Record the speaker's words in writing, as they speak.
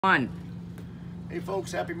On. Hey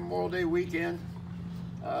folks, happy Memorial Day weekend.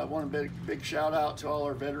 I want a big shout out to all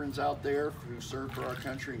our veterans out there who serve for our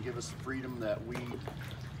country and give us the freedom that we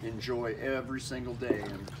enjoy every single day.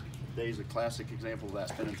 And today's a classic example of that,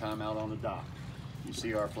 spending time out on the dock. You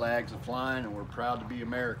see our flags are flying and we're proud to be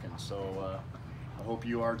Americans, so I hope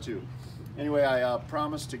you are too. Anyway, I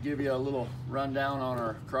promised to give you a little rundown on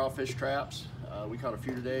our crawfish traps. We caught a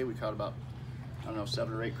few today. We caught about, I don't know,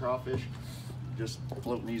 7 or 8 crawfish. Just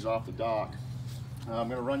floating these off the dock. I'm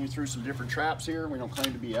going to run you through some different traps here. We don't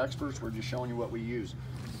claim to be experts, we're just showing you what we use.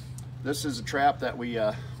 This is a trap that we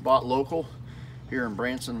bought local here in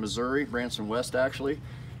Branson, Missouri, Branson West actually.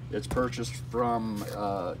 It's purchased from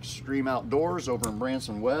Extreme Outdoors over in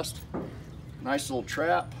Branson West. Nice little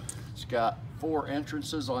trap. It's got 4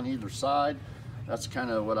 entrances on either side. That's kind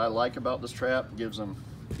of what I like about this trap. It gives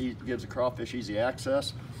the crawfish easy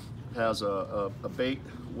access. It has a bait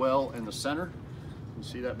well in the center. You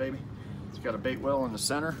see that, baby? It's got a bait well in the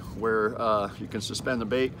center where you can suspend the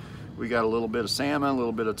bait. We got a little bit of salmon, a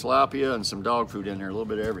little bit of tilapia, and some dog food in there, a little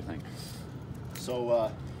bit of everything.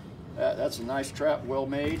 So that's a nice trap, well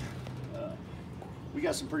made. We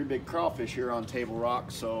got some pretty big crawfish here on Table Rock,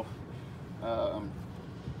 so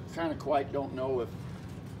kind of quite don't know if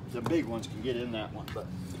the big ones can get in that one. But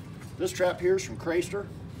this trap here is from Crayster.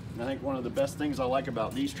 And I think one of the best things I like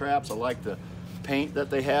about these traps, I like the paint that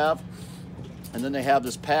they have. And then they have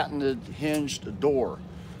this patented hinged door.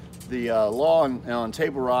 The law on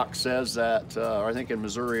Table Rock says that, or I think in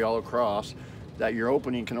Missouri all across, that your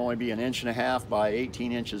opening can only be 1.5 inches by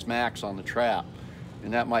 18 inches max on the trap.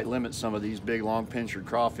 And that might limit some of these big long pincher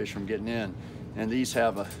crawfish from getting in. And these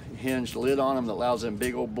have a hinged lid on them that allows them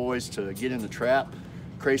big old boys to get in the trap.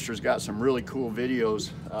 Crayster's got some really cool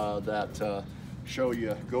videos that show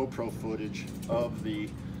you GoPro footage of the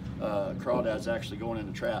crawdads actually going in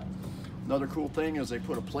the trap. Another cool thing is they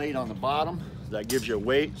put a plate on the bottom that gives you a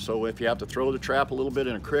weight, so if you have to throw the trap a little bit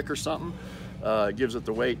in a creek or something, it gives it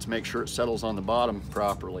the weight to make sure it settles on the bottom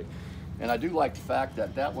properly. And I do like the fact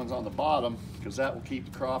that that one's on the bottom because that will keep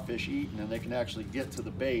the crawfish eating and they can actually get to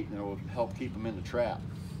the bait and it will help keep them in the trap.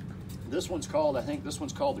 This one's called, I think this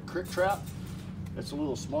one's called the crick trap. It's a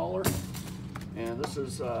little smaller, and this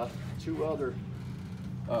is 2 other,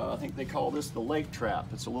 I think they call this the lake trap.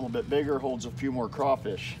 It's a little bit bigger, holds a few more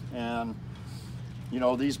crawfish. And you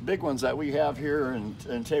know, these big ones that we have here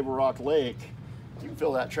in Table Rock Lake, you can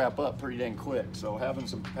fill that trap up pretty dang quick. So having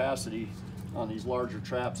some capacity on these larger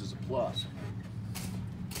traps is a plus.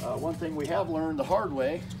 One thing we have learned the hard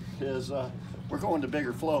way is we're going to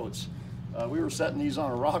bigger floats. We were setting these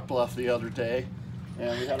on a rock bluff the other day,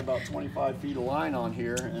 and we had about 25 feet of line on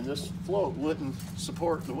here, and this float wouldn't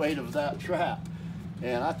support the weight of that trap.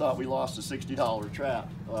 And I thought we lost a $60 trap.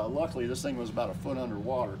 Luckily, this thing was about 1 foot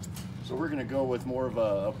underwater. So we're gonna go with more of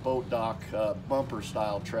a boat dock bumper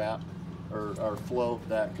style trap or float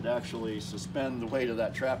that could actually suspend the weight of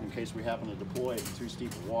that trap in case we happen to deploy it in too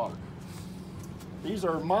steep of water. These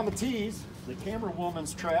are Mama T's, the camera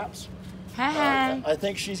woman's traps. Hi. I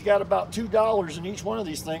think she's got about $2 in each one of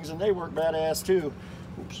these things, and they work badass too.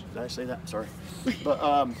 Oops, did I say that? Sorry.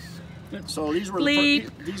 But so these were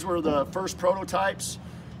the first prototypes,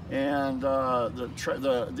 and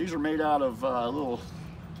these are made out of little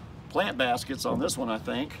plant baskets on this one, I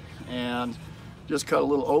think, and just cut a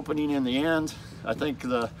little opening in the end. I think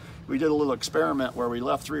we did a little experiment where we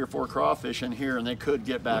left 3 or 4 crawfish in here, and they could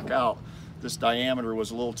get back out. This diameter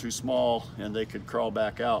was a little too small, and they could crawl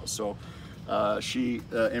back out. So she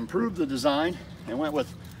improved the design and went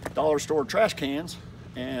with dollar store trash cans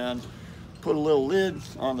and put a little lid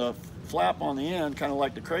on the flap on the end, kind of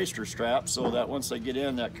like the Crayster strap, so that once they get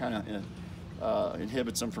in, that kind of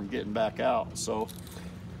inhibits them from getting back out. So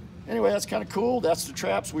anyway, that's kind of cool. That's the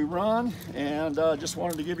traps we run, and just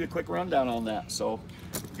wanted to give you a quick rundown on that. So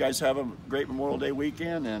you guys have a great Memorial Day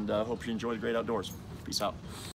weekend, and hope you enjoy the great outdoors. Peace out.